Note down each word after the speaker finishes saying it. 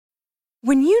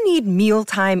When you need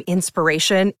mealtime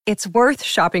inspiration, it's worth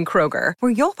shopping Kroger,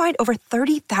 where you'll find over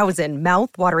 30,000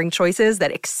 mouth-watering choices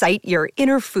that excite your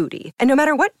inner foodie. And no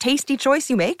matter what tasty choice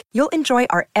you make, you'll enjoy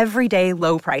our everyday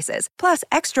low prices, plus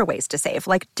extra ways to save,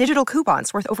 like digital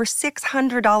coupons worth over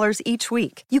 $600 each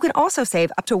week. You can also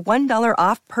save up to $1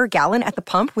 off per gallon at the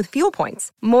pump with fuel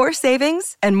points. More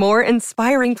savings and more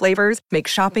inspiring flavors make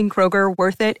shopping Kroger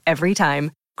worth it every time.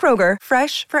 Kroger,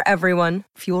 fresh for everyone.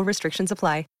 Fuel restrictions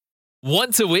apply.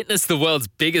 Want to witness the world's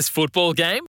biggest football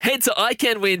game? Head to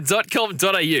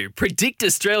iCanWin.com.au, predict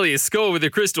Australia's score with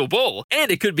a crystal ball, and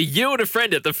it could be you and a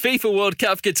friend at the FIFA World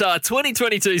Cup Qatar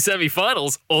 2022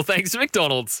 semi-finals, all thanks to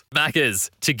McDonald's. Maccas,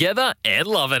 together and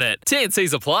loving it.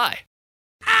 TNCs apply.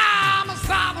 I'm a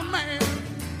Southern man,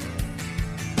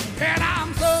 and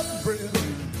I'm Southern bred.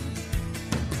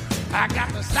 I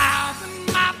got the South in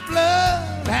my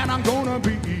blood, and I'm gonna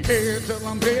be here till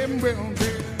I'm dead and well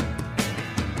dead.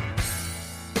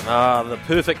 The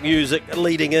perfect music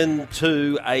leading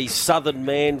into a Southern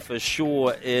man for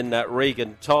sure in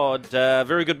Regan Todd.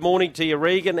 Very good morning to you,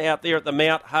 Regan, out there at the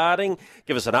Mount Harding.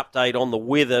 Give us an update on the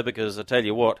weather, because I tell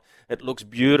you what, it looks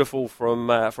beautiful from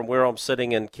where I'm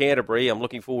sitting in Canterbury. I'm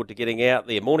looking forward to getting out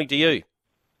there. Morning to you.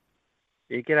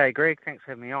 Yeah, g'day, Greg. Thanks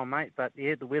for having me on, mate. But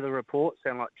yeah, the weather reports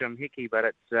sound like Jim Hickey, but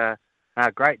it's a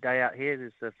great day out here.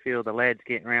 There's a few of the lads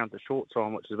getting around the shorts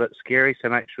on, which is a bit scary, so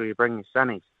make sure you bring your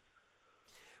sunnies.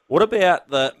 What about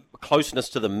the closeness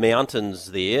to the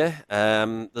mountains there?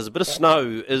 There's a bit of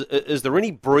snow. Is there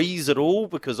any breeze at all?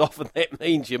 Because often that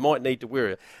means you might need to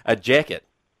wear a jacket.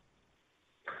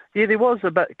 Yeah, there was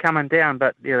a bit coming down,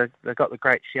 but yeah, they've got the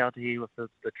great shelter here with the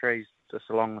trees just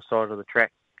along the side of the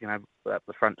track, you know, up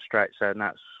the front straight. So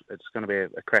no, it's going to be a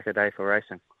cracker day for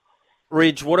racing.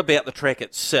 Reg, what about the track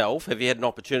itself? Have you had an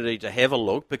opportunity to have a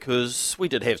look? Because we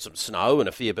did have some snow and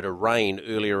a fair bit of rain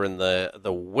earlier in the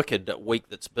wicked week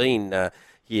that's been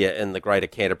here in the Greater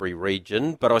Canterbury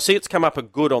region. But I see it's come up a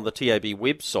good on the TAB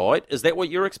website. Is that what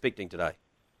you're expecting today?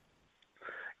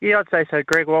 Yeah, I'd say so,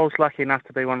 Greg. Well, I was lucky enough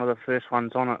to be one of the first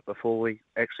ones on it before we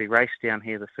actually raced down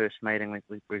here the first meeting.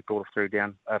 We brought a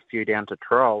few down to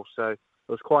trial, so it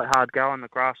was quite hard going. The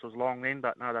grass was long then,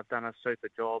 but no, they've done a super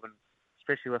job, and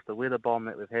especially with the weather bomb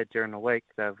that we've had during the week,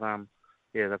 they've turned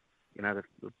it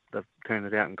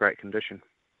out in great condition.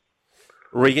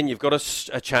 Regan, you've got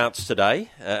a chance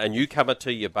today, a newcomer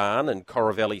to your barn in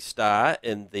Corrivelli Star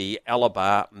in the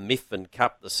Alabar Methven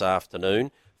Cup this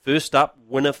afternoon. First up,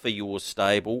 winner for your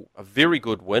stable, a very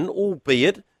good win,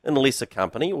 albeit in lesser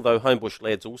company, although Homebush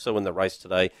Lad's also in the race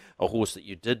today, a horse that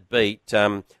you did beat,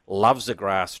 loves a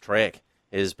grass track.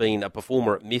 Has been a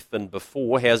performer at Methven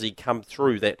before. How's he come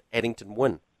through that Addington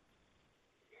win?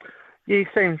 Yeah, he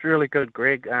seems really good,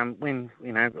 Greg. I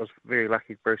was very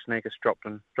lucky Bruce Negus dropped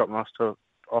him off to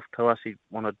us. He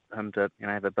wanted him to,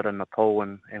 have a bit in the pool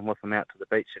and whip him out to the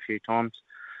beach a few times.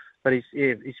 But we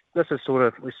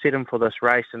set him for this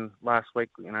race, and last week,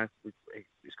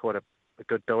 he's quite a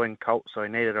good doing colt, so he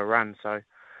needed a run. So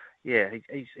yeah,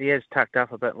 he has tucked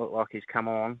up a bit, looked like he's come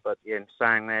on, but yeah, in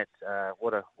saying that,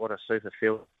 what a super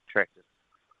field track.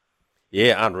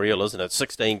 Yeah, unreal, isn't it?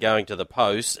 16 going to the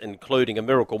post, including a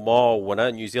Miracle Mile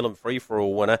winner, New Zealand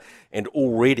Free-for-All winner, and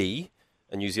already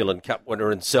a New Zealand Cup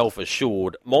winner in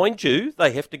Self-Assured. Mind you,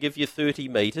 they have to give you 30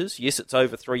 metres. Yes, it's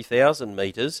over 3,000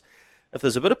 metres. If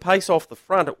there's a bit of pace off the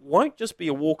front, it won't just be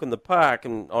a walk in the park,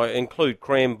 and I include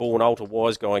Cranbourne, Ultra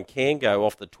Wise Guy and Can Go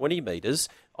off the 20 metres.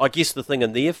 I guess the thing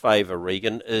in their favour,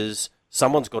 Regan, is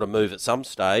someone's got to move at some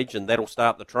stage, and that'll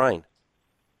start the train.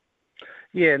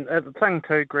 Yeah, and the thing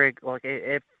too, Greg, like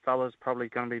our fella's probably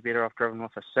going to be better off driven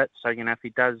with a sit. So, if he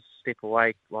does step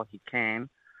away like he can,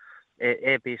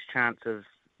 our best chance of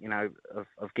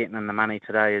getting in the money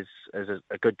today is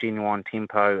a good genuine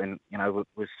tempo, and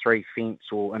with three fence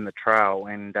or in the trail,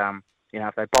 and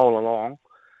if they bowl along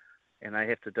and they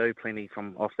have to do plenty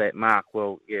from off that mark,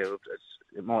 well, yeah,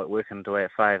 it might work into our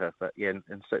favour. But yeah,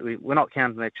 and so we're not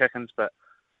counting their chickens, but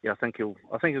yeah, I think he'll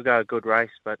go a good race.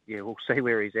 But yeah, we'll see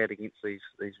where he's at against these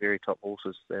very top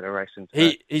horses that are racing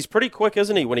today. He's pretty quick,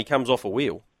 isn't he, when he comes off a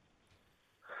wheel?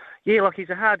 Yeah, like he's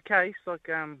a hard case. Like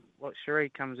Cherie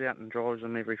comes out and drives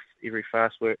him every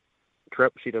fast work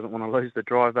trip. She doesn't want to lose the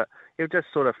drive, but he'll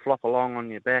just sort of flop along on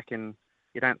your back, and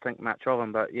you don't think much of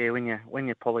him. But yeah, when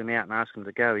you pull him out and ask him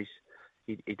to go,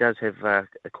 he does have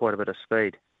quite a bit of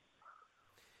speed.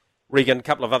 Regan, a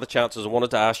couple of other chances I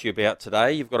wanted to ask you about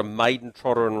today. You've got a maiden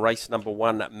trotter in race number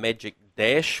 1, Magic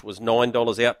Dash, was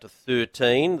 $9 out to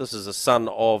 13. This is a son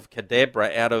of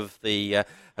Cadabra out of the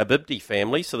Abibdi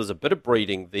family, so there's a bit of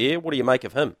breeding there. What do you make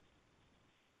of him?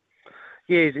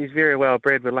 Yeah, he's very well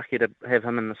bred. We're lucky to have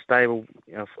him in the stable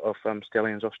of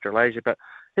Stallions Australasia, but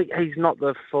he's not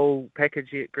the full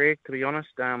package yet, Greg, to be honest.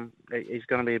 He's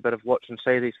going to be a bit of watch and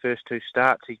see these first two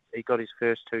starts. He got his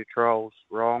first two trials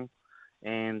wrong,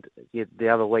 and the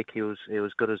other week he was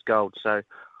good as gold. So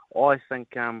I think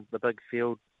the big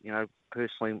field,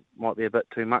 personally might be a bit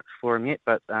too much for him yet,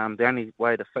 but the only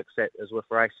way to fix that is with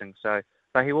racing. So,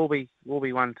 but he will be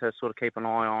one to sort of keep an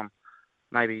eye on.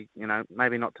 Maybe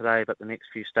not today, but the next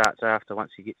few starts after,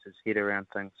 once he gets his head around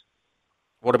things.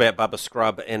 What about Bubba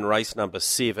Scrub in race number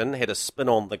 7? Had a spin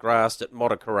on the grass at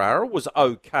Motukarara. Was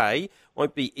okay.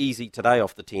 Won't be easy today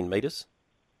off the 10 metres.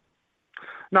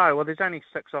 No, well, there's only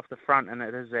 6 off the front, and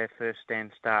it is our first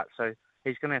stand start. So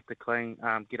he's going to have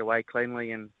to get away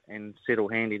cleanly and settle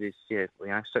handy. There's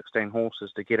 16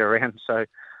 horses to get around. So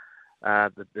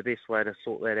the best way to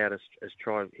sort that out is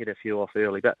try and hit a few off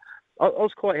early. But I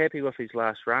was quite happy with his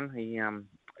last run. He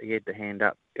had the hand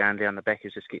up, going down the back. He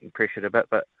was just getting pressured a bit,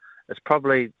 but it's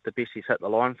probably the best he's hit the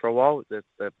line for a while. The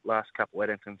last couple of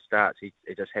Addington starts, he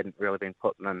just hadn't really been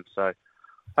putting in. So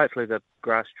hopefully the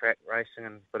grass track racing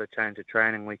and a bit of change of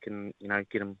training, we can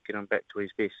get him back to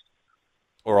his best.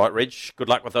 All right, Reg, good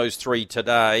luck with those 3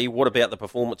 today. What about the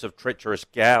performance of Treacherous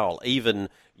Gal? Even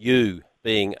you,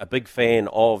 being a big fan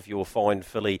of your fine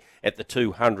filly at the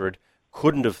 200,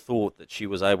 couldn't have thought that she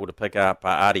was able to pick up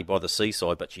Artie by the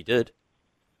Seaside, but she did.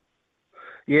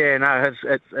 Yeah, no,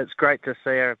 it's great to see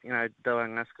her,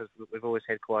 doing this, because we've always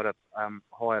had quite a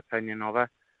high opinion of her.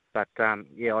 But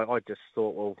I just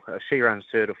thought, well, if she runs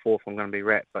 3rd or 4th, I'm going to be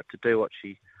wrapped. But to do what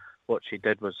she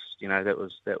did was,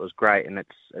 that was great, and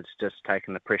it's just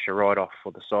taken the pressure right off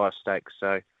for the sire stakes.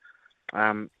 So,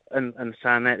 in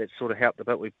saying that, it sort of helped a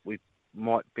bit. We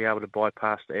might be able to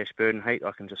bypass the Ashburton heat.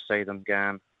 I can just see them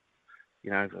going,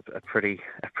 a pretty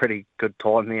good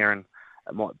time there, and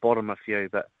it might bottom a few.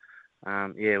 But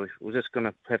we're just going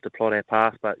to have to plot our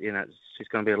path. But she's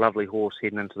going to be a lovely horse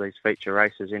heading into these feature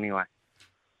races anyway.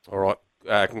 All right,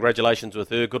 congratulations with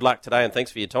her. Good luck today, and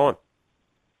thanks for your time.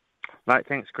 Mate,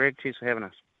 thanks, Greg. Cheers for having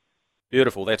us.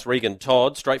 Beautiful. That's Regan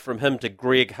Todd. Straight from him to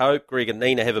Greg Hope. Greg and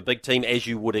Nina have a big team, as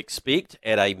you would expect,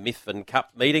 at a Methven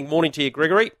Cup meeting. Morning to you,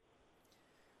 Gregory.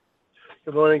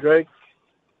 Good morning, Greg.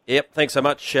 Yep, thanks so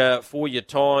much for your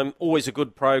time. Always a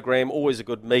good program, always a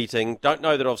good meeting. Don't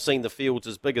know that I've seen the fields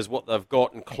as big as what they've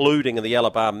got, including in the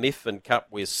Alabar Methven Cup,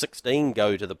 where 16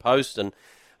 go to the post. And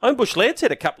Homebush Lad's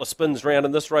had a couple of spins round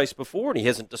in this race before, and he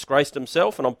hasn't disgraced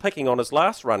himself. And I'm picking on his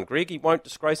last run, Greg. He won't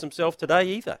disgrace himself today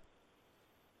either.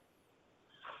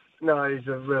 No, he's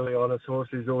a really honest horse.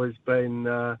 He's always been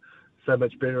so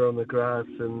much better on the grass,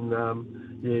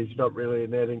 and he's not really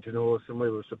an Addington horse, and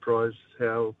we were surprised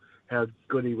how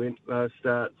good he went last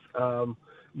start. That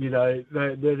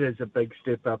is a big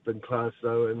step up in class,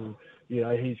 though, and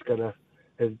he's going to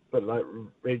have, but like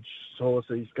Reg's horse,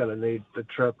 he's going to need the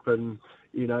trip and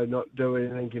not do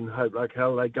anything and hope like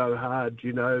hell they go hard,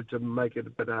 to make it a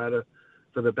bit harder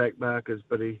for the back markers.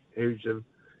 But he's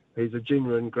a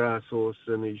genuine grass horse,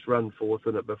 and he's run 4th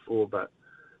in it before. But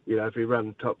if he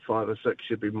run top 5 or 6,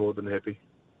 should be more than happy.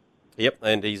 Yep,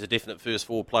 and he's a definite first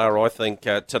 4 player, I think,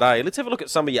 today. Let's have a look at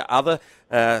some of your other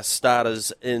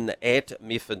starters in at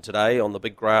Methven today on the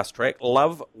big grass track.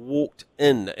 Love walked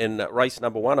in race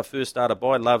number 1, a first starter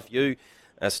by Love You,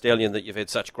 a stallion that you've had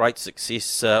such great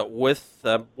success with.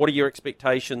 What are your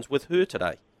expectations with her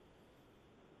today?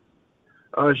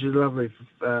 Oh, she's a lovely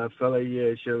filly.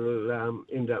 Yeah, she'll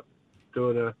end up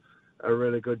doing a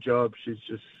really good job. She's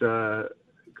just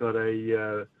got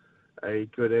a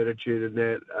good attitude in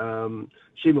that.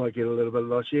 She might get a little bit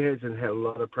lost. She hasn't had a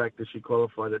lot of practice. She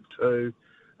qualified at 2.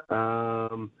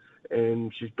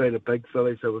 And she's been a big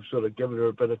filly, so we've sort of given her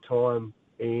a bit of time.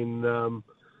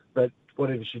 But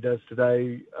whatever she does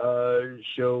today,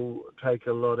 she'll take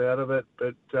a lot out of it.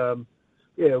 But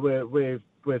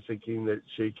we're thinking that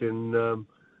she can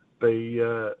be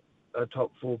a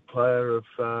top 4 player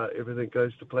if everything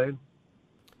goes to plan.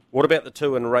 What about the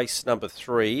 2 in race number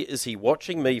 3? Is he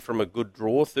watching me from a good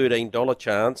draw, $13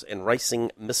 chance, and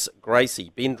racing Miss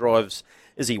Gracie? Ben drives,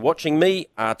 is he watching me,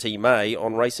 RT May,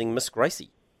 on racing Miss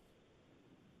Gracie?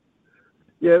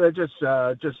 Yeah, they're just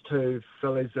 2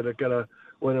 fillies that are going to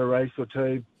win a race or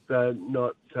 2. They're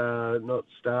not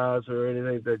stars or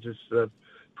anything. They just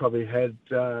probably had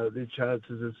their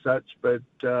chances as such. But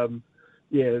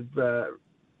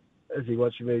is he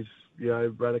watching me?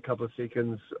 Run a couple of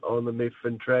seconds on the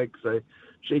Methven track, so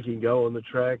she can go on the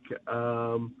track.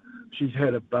 She's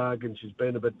had a bug and she's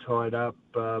been a bit tied up.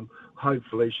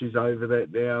 Hopefully she's over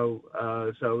that now,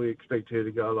 so we expect her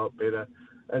to go a lot better.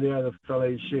 And the other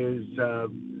filly, she's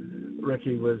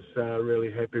Ricky was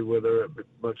really happy with her at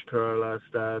Mochikoro last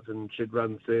start, and she'd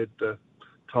run third the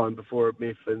time before at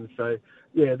Methven. So,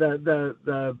 yeah,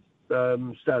 they're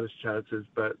starters' chances,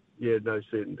 but, yeah, no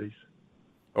certainties.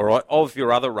 All right, of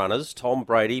your other runners, Tom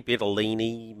Brady,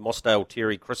 Bettalini, Mossdale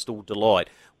Terry, Crystal Delight,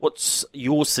 what's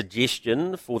your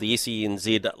suggestion for the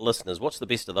SENZ listeners? What's the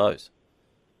best of those?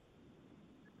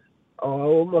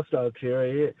 Oh, Mossdale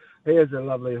Terry, he is a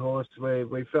lovely horse.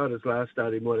 We felt his last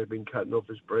start he might have been cutting off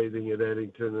his breathing at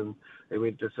Addington, and he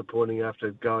went disappointing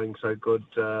after going so good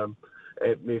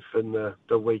at Methven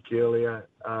the week earlier.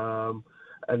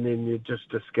 And then you just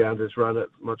discount his run at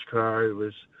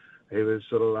Mochikoro. He was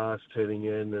sort of last turning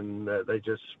in, and they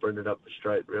just sprinted up the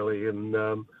straight, really,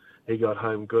 and he got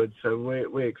home good. So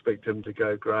we expect him to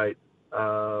go great.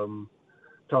 Tom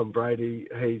Brady,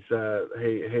 he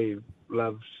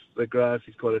loves the grass.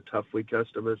 He's quite a tough wee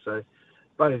customer, so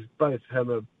both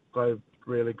him are both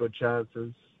really good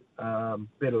chances.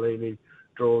 Bettalini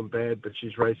drawn bad, but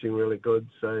she's racing really good,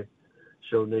 so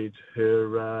she'll need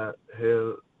her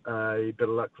a bit of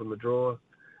luck from the draw.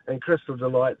 And Crystal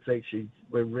Delight's actually,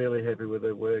 we're really happy with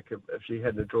her work. If she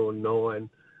hadn't drawn 9,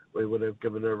 we would have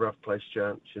given her a rough place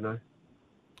chance, you know.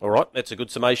 All right, that's a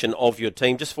good summation of your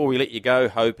team. Just before we let you go,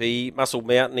 Hopi, Muscle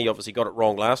Mountain, he obviously got it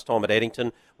wrong last time at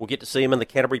Addington. We'll get to see him in the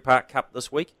Canterbury Park Cup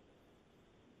this week?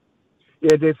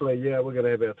 Yeah, definitely. Yeah, we're going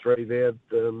to have our 3 there.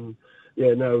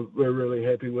 We're really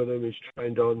happy with him. He's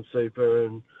trained on super,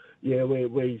 and, yeah,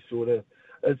 we sort of...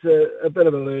 It's a bit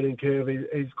of a learning curve.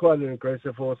 He's quite an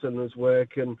aggressive horse in his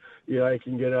work, and, you know, he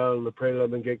can get out on the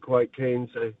prelim and get quite keen,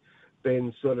 so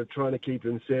Ben's sort of trying to keep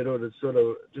him settled. It's sort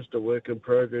of just a work in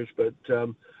progress, but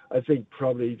I think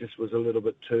probably he just was a little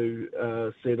bit too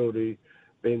settled.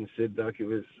 Ben said like he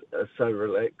was so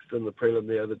relaxed in the prelim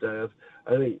the other day.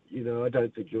 I think, you know, I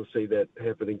don't think you'll see that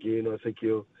happen again. I think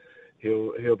he'll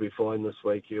be fine this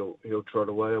week. He'll trot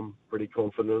away. I'm pretty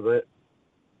confident of that.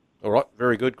 All right,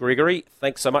 very good, Gregory.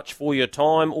 Thanks so much for your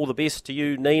time. All the best to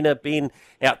you, Nina, Ben,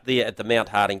 out there at the Mount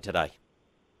Harding today.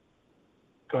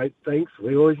 Great, thanks.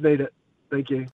 We always need it. Thank you.